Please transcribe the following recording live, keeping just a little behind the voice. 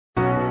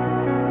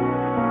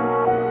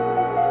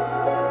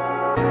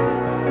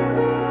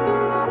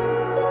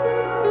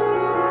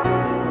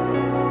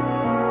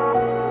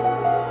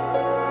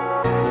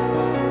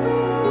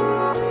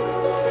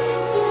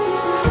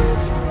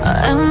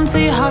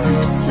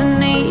hearts and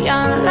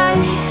neon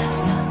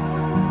lights,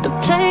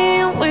 they're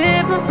playing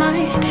with my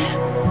mind.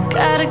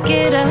 Gotta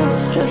get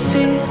out of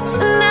here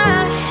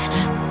tonight.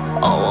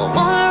 Oh, I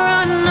wanna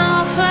run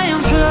off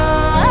and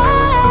fly,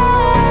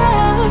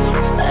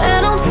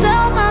 and I'll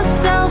tell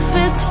myself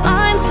it's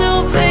fine to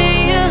be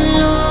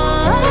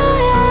alone,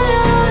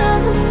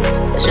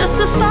 just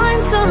to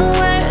find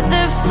somewhere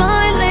that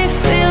finally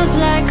feels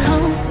like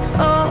home.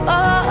 Oh,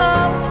 oh,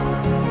 oh.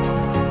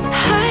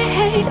 I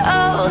hate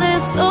all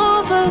this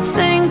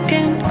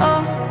overthinking.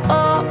 Oh,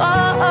 oh,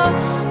 oh, oh.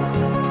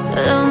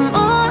 The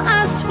more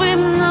I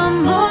swim, the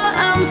more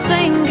I'm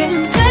sinking.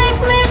 Take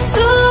me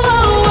to a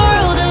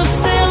world of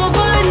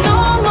silver, no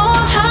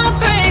more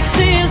heartbreaks,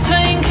 tears,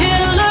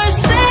 painkillers.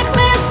 Take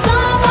me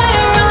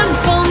somewhere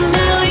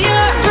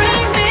unfamiliar,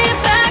 bring me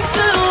back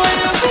to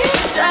where we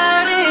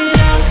started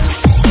out.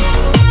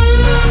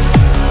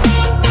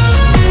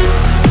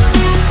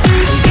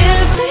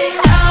 Get me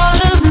out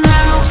of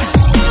now,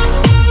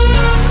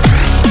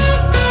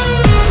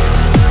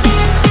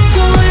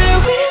 to where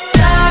we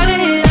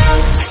started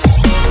out.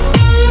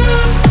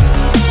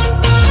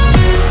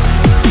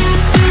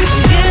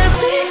 Get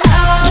me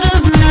out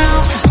of now,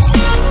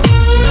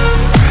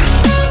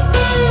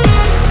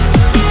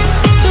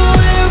 to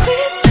where we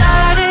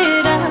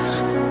started out.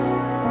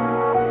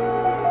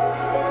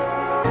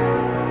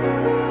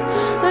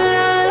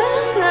 La la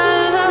la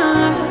la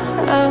la,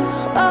 oh,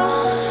 oh.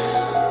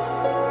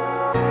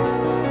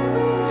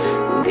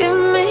 Get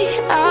me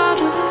out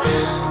of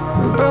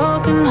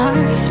broken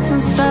hearts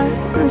and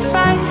starting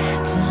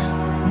fights,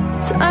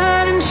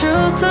 turning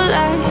truth to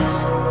lies.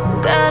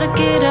 Gotta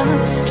get up,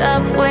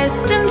 stop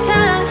wasting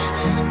time.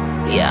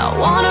 Yeah, I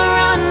wanna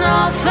run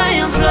off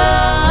and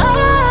fly,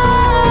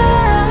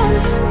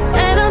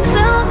 and I'll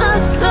tell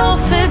myself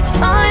it's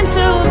fine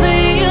to be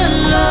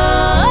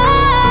alone,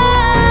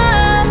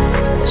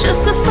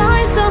 just to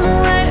find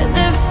somewhere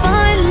that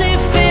finally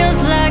feels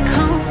like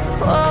home.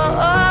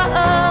 Oh, oh,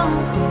 oh.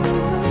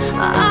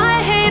 I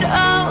hate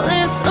all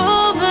this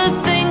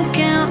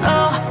overthinking.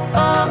 Oh,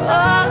 oh,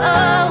 oh,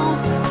 oh.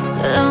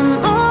 The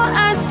more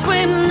I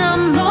swim, the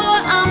more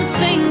I'm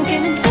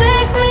sinking.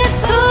 Take me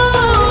to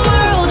a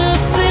world of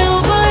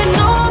silver,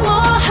 no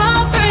more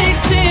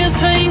heartbreaks, tears,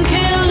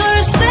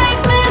 painkillers.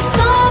 Take me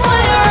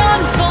somewhere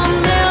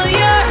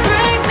unfamiliar,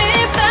 bring me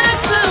back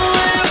to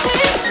where we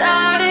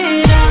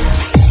started out.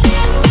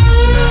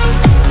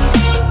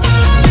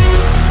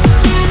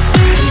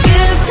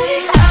 Get me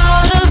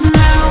out of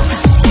now,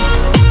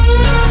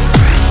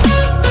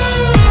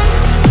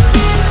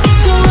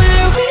 to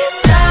where we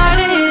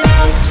started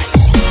out.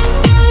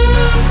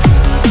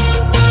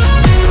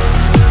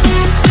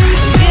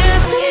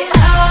 Get me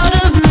out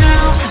of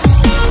now,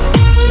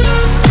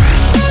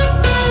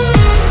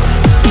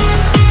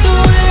 to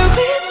where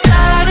we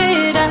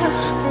started out.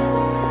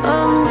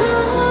 Oh no,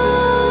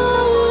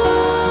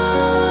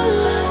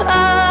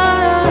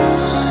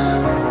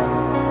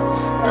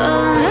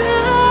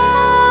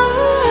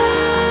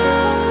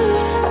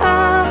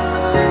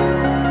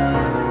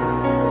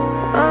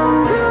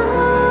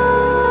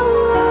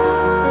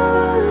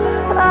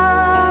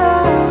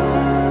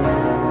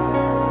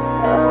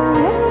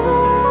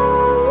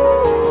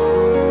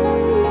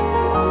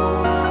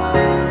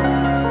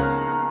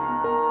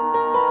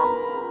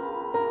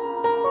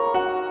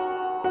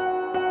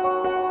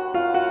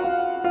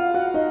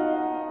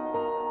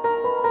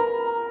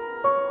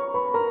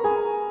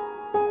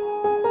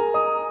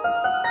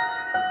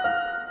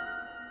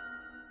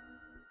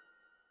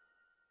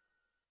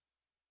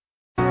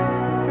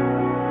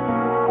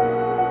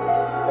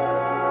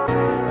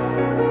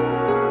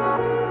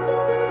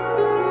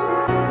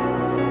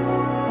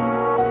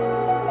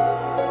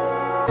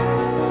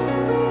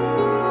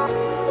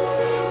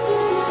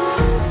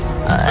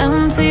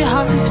 empty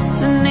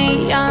hearts and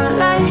neon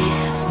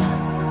lights,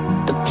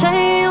 they're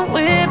playing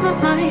with my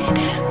mind.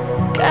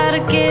 Gotta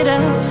get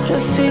out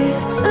of here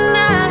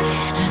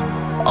tonight.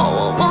 Oh,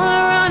 I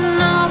wanna run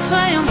off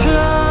and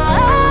fly,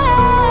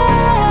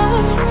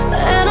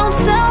 and I'll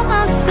tell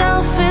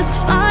myself it's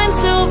fine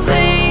to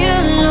be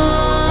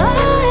alone,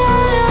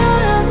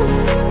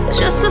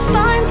 just to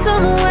find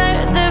somewhere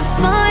that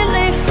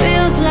finally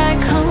feels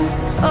like home.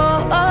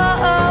 Oh,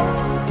 oh, oh.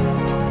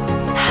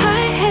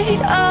 I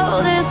hate all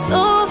this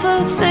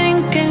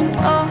overthinking.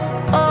 Oh,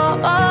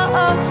 oh,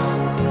 oh, oh.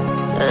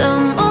 The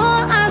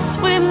more I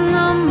swim,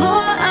 the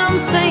more I'm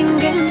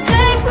sinking.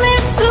 Take me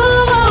to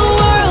a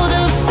world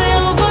of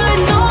silver,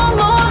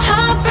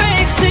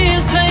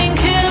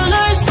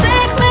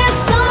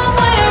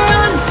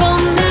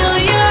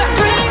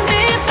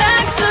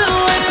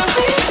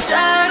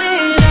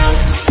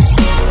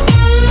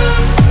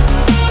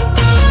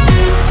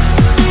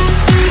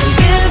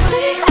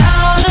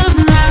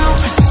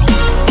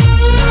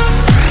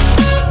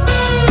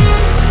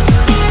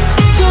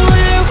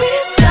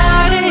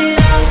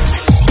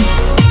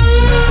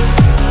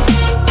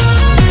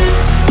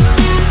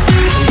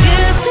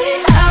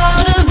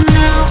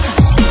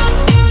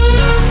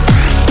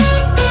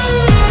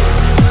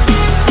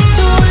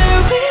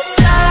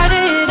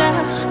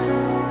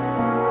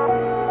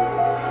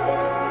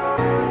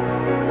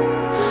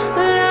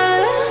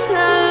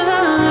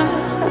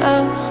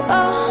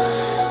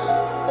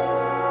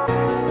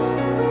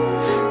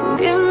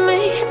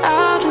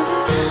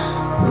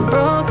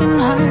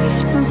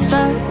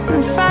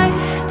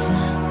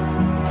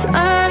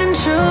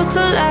 truth to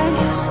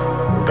lies.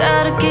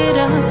 Gotta get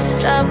up,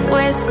 stop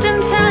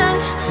wasting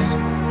time.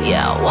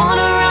 Yeah, I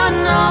wanna run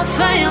off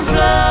and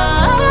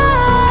fly.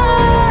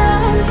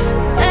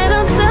 And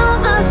I tell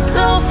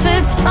myself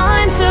it's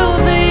fine to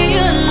be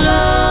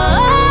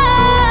alone,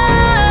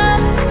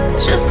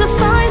 just to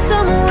find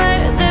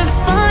somewhere that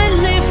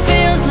finally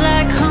feels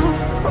like home.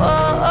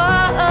 Oh,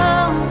 oh,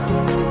 oh.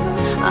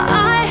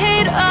 I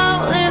hate all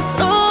this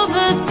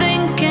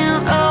overthinking.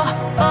 Oh,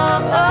 oh,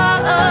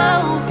 oh,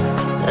 oh.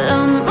 The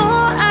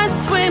more I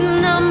swim,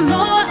 the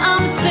more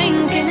I'm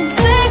sinking.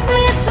 Take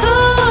me to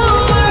a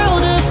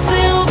world of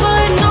silver,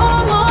 no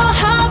more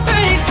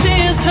heartbreaks,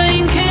 tears,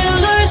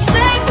 painkillers.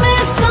 Take me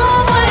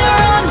somewhere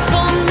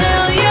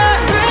unfamiliar,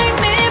 bring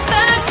me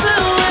back to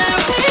where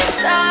we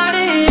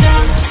started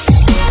out.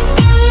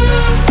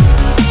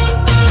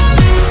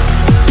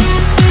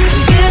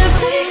 Get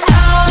me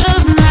out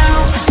of now,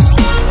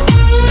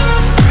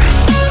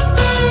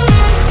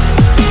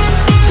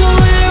 to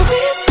where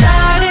we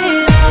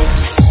started out.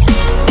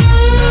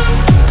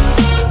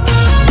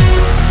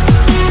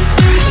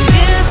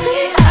 Get me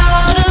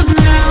out of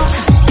now,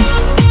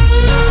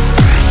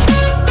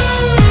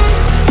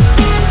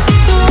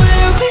 to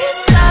where we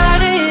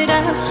started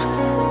out.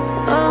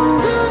 Oh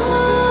no,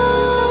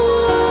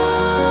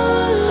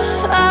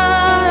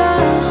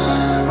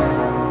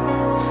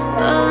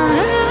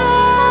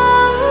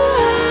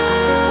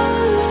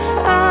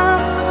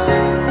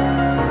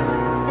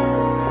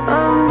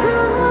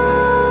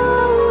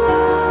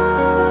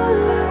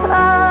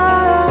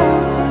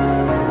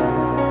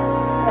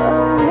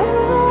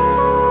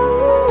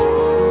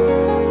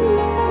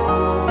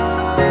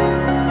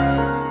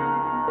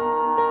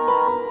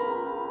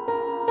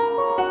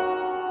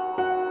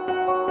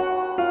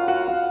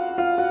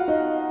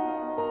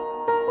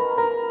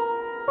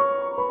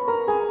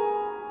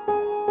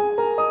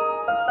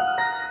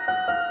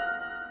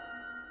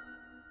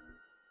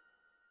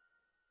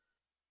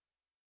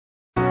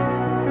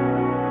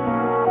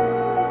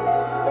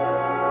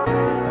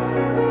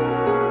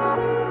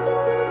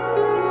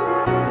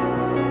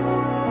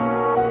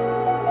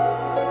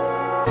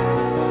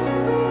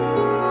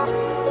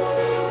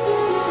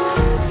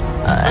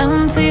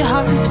 empty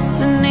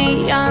hearts and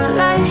neon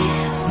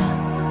lights,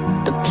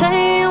 they're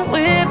playing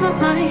with my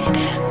mind.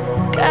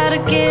 Gotta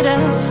get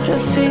out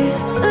of here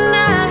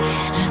tonight.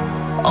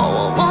 Oh,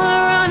 I wanna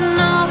run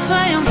off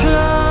and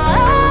fly.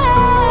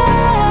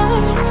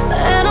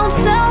 And I'll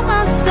tell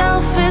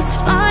myself it's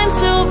fine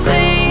to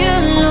be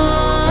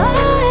alone,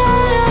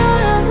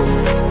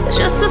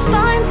 just to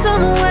find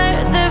somewhere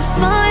that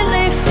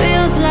finally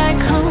feels like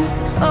home.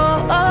 Oh,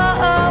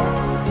 oh, oh.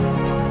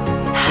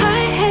 I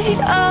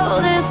hate all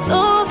this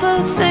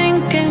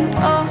overthinking.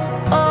 Oh,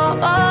 oh,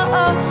 oh,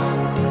 oh.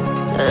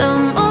 The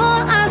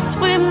more I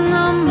swim,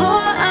 the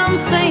more I'm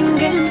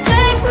sinking.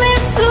 Take me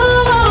to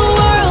a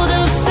world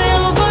of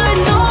silver,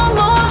 no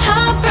more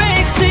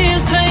heartbreaks,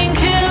 tears,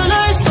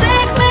 painkillers.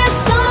 Take me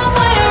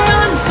somewhere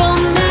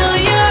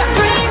unfamiliar,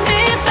 bring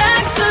me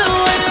back to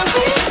where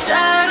we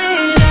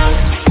started out.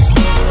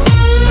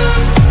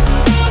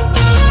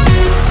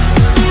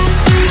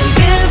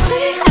 Get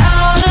me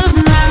out of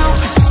now,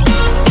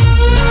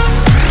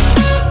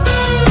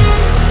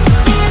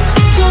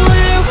 to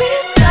where we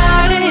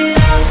started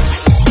out.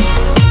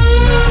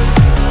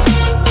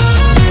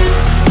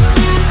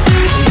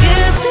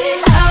 Get me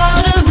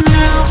out of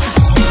now,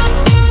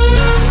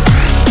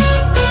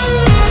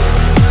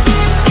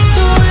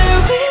 to where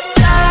we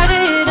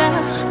started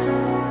out.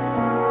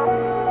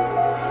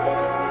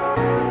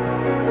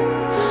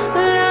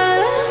 La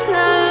la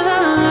la la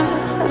la,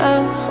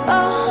 oh,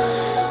 oh.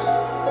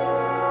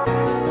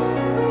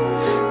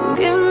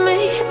 Get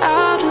me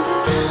out of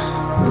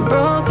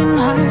broken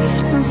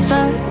hearts and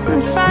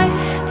starting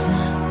fights,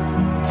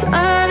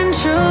 turning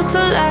truth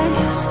to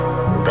lies.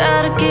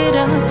 Gotta get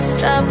up,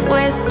 stop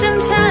wasting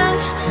time.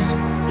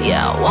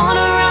 Yeah, I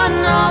wanna run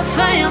off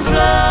and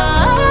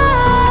fly.